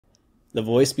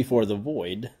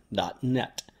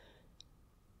thevoicebeforethevoid.net.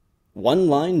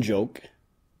 One-line joke,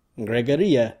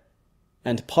 Gregaria,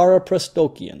 and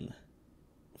Paraprestokian,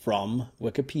 from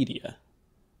Wikipedia.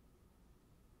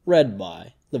 Read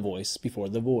by The Voice Before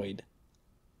the Void.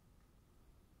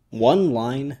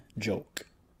 One-line joke.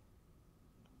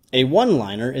 A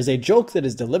one-liner is a joke that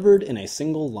is delivered in a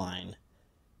single line.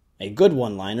 A good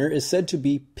one-liner is said to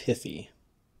be pithy.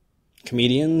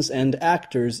 Comedians and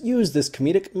actors use this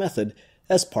comedic method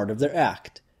as part of their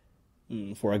act.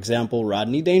 For example,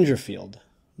 Rodney Dangerfield,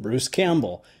 Bruce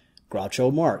Campbell,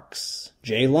 Groucho Marx,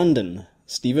 Jay London,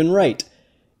 Stephen Wright,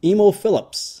 Emo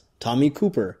Phillips, Tommy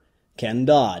Cooper, Ken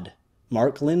Dodd,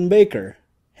 Mark Lynn Baker,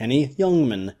 Henny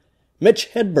Youngman, Mitch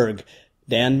Hedberg,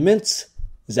 Dan Mintz,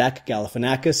 Zach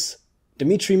Galifianakis,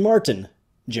 Dimitri Martin,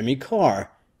 Jimmy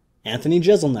Carr, Anthony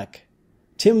Jeselnik,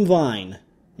 Tim Vine,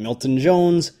 Milton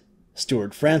Jones,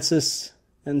 Stuart Francis,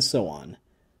 and so on.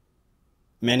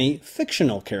 Many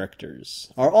fictional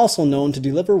characters are also known to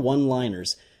deliver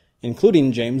one-liners,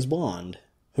 including James Bond,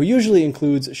 who usually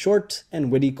includes short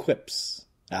and witty quips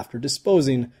after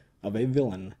disposing of a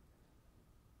villain.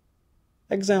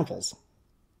 Examples: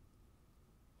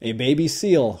 a baby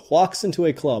seal walks into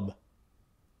a club.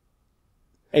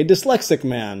 A dyslexic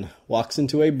man walks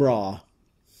into a bra.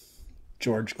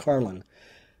 George Carlin.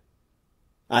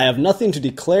 I have nothing to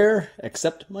declare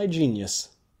except my genius.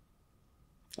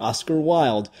 Oscar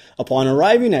Wilde, upon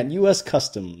arriving at U.S.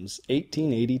 Customs,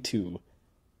 1882.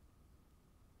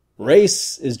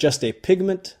 Race is just a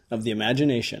pigment of the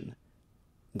imagination.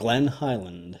 Glenn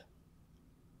Highland.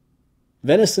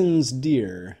 Venison's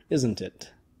dear, isn't it?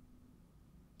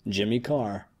 Jimmy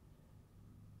Carr.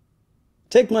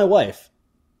 Take my wife,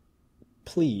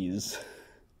 please.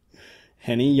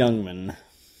 Henny Youngman.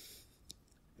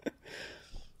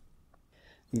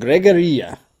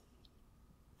 Gregaria.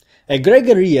 A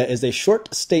gregaria is a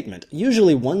short statement,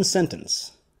 usually one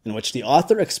sentence, in which the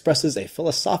author expresses a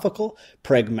philosophical,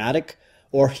 pragmatic,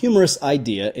 or humorous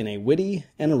idea in a witty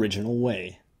and original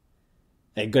way.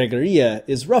 A gregaria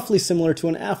is roughly similar to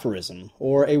an aphorism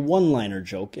or a one-liner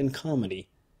joke in comedy.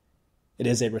 It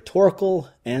is a rhetorical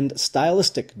and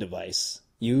stylistic device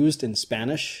used in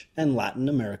Spanish and Latin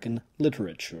American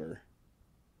literature.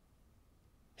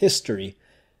 History.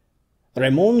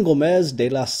 Ramon Gomez de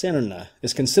la Serna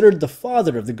is considered the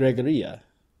father of the gregaria,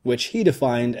 which he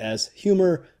defined as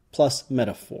humor plus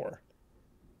metaphor.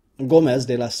 Gomez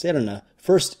de la Serna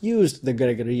first used the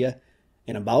gregaria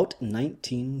in about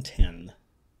 1910.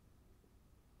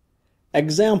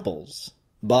 Examples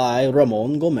by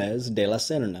Ramon Gomez de la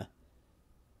Serna.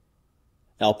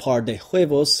 El par de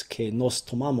huevos que nos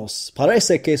tomamos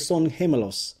parece que son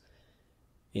gemelos,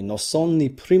 y no son ni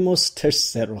primos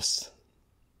terceros.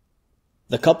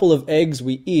 The couple of eggs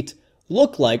we eat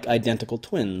look like identical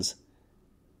twins,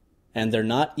 and they're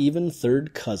not even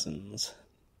third cousins.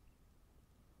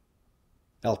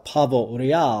 El pavo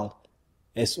real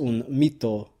es un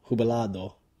mito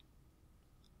jubilado.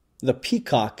 The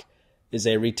peacock is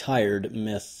a retired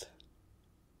myth.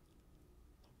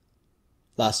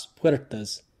 Las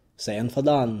puertas se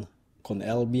enfadan con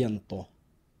el viento.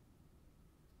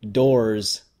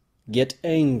 Doors get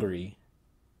angry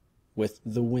with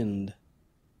the wind.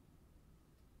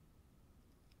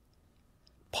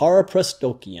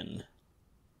 Paraprestokian.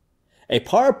 A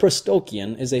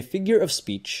paraprestokian is a figure of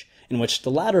speech in which the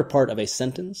latter part of a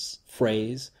sentence,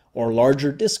 phrase, or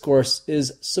larger discourse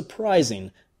is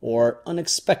surprising or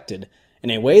unexpected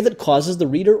in a way that causes the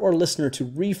reader or listener to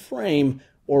reframe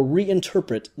or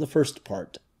reinterpret the first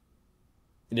part.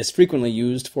 It is frequently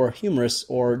used for humorous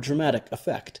or dramatic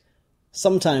effect,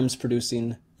 sometimes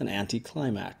producing an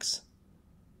anticlimax.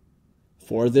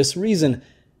 For this reason,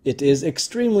 it is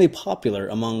extremely popular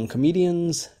among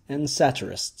comedians and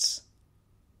satirists.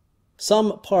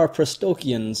 Some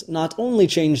paraprestokians not only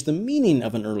change the meaning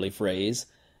of an early phrase,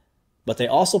 but they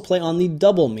also play on the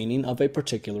double meaning of a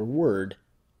particular word,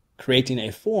 creating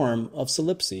a form of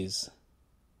solipses.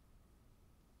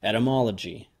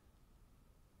 Etymology.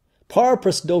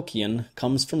 Paraprestokian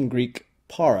comes from Greek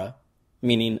para,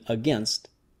 meaning against,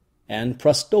 and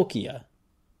prastokia,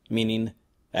 meaning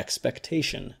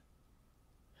expectation.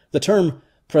 The term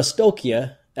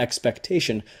prastokia,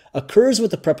 expectation, occurs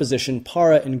with the preposition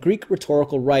para in Greek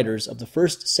rhetorical writers of the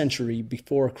 1st century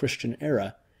before Christian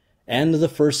era and the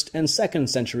 1st and 2nd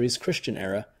centuries Christian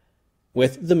era,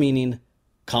 with the meaning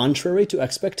contrary to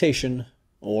expectation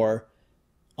or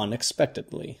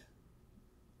unexpectedly.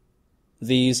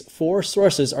 These 4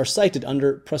 sources are cited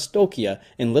under prastokia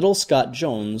in Little Scott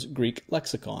Jones' Greek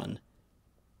lexicon.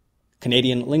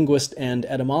 Canadian linguist and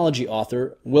etymology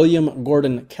author William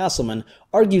Gordon Castleman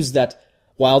argues that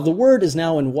While the word is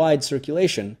now in wide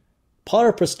circulation,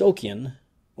 paraprostokian,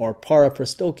 or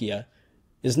paraprostokia,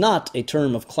 is not a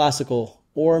term of classical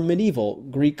or medieval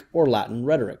Greek or Latin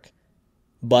rhetoric,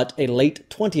 but a late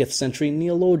 20th century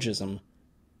neologism,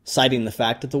 citing the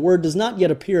fact that the word does not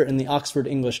yet appear in the Oxford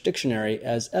English Dictionary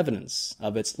as evidence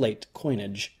of its late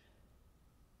coinage.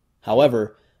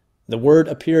 However, the word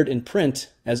appeared in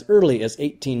print as early as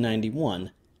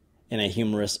 1891 in a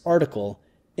humorous article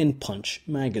in Punch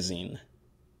magazine.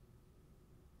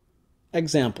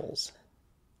 Examples: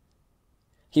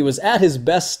 he was at his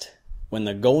best when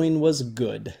the going was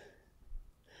good.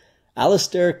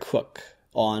 Alistair Cooke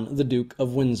on The Duke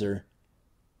of Windsor.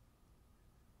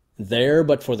 There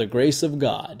but for the grace of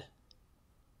God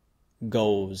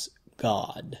goes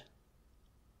God.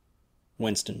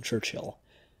 Winston Churchill.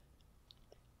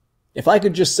 If I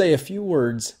could just say a few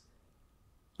words,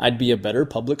 I'd be a better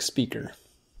public speaker.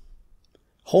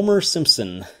 Homer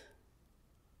Simpson.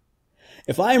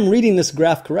 If I am reading this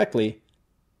graph correctly,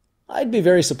 I'd be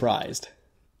very surprised.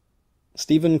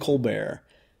 Stephen Colbert.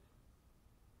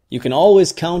 You can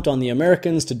always count on the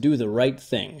Americans to do the right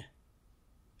thing,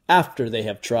 after they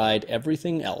have tried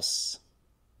everything else.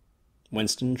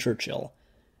 Winston Churchill.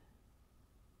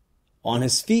 On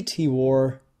his feet he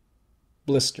wore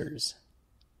blisters.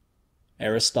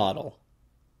 Aristotle.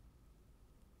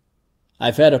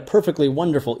 I've had a perfectly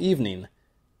wonderful evening,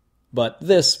 but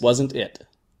this wasn't it.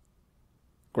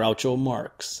 Groucho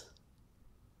Marx.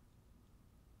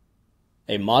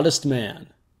 A modest man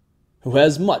who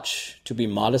has much to be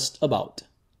modest about.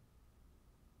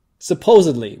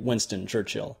 Supposedly Winston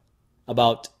Churchill,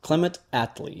 about Clement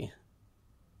Attlee.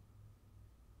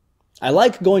 I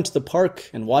like going to the park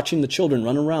and watching the children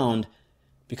run around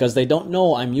because they don't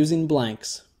know I'm using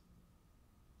blanks.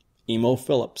 Emo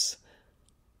Phillips.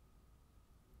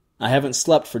 I haven't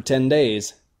slept for 10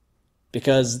 days,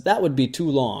 because that would be too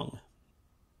long.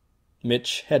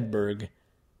 Mitch Hedberg.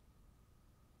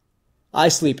 I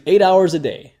sleep 8 hours a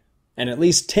day, and at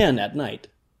least 10 at night.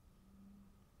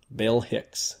 Bill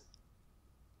Hicks.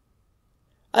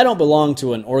 I don't belong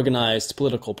to an organized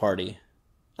political party.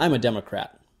 I'm a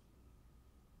Democrat.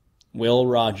 Will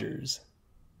Rogers.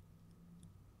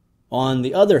 On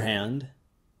the other hand,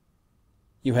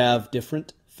 you have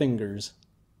different fingers.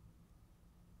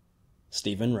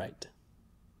 Stephen Wright.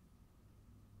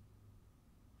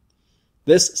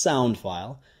 This sound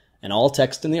file and all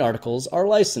text in the articles are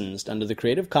licensed under the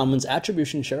Creative Commons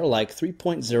Attribution Share Alike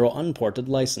 3.0 Unported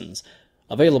license,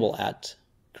 available at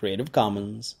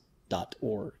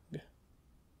creativecommons.org.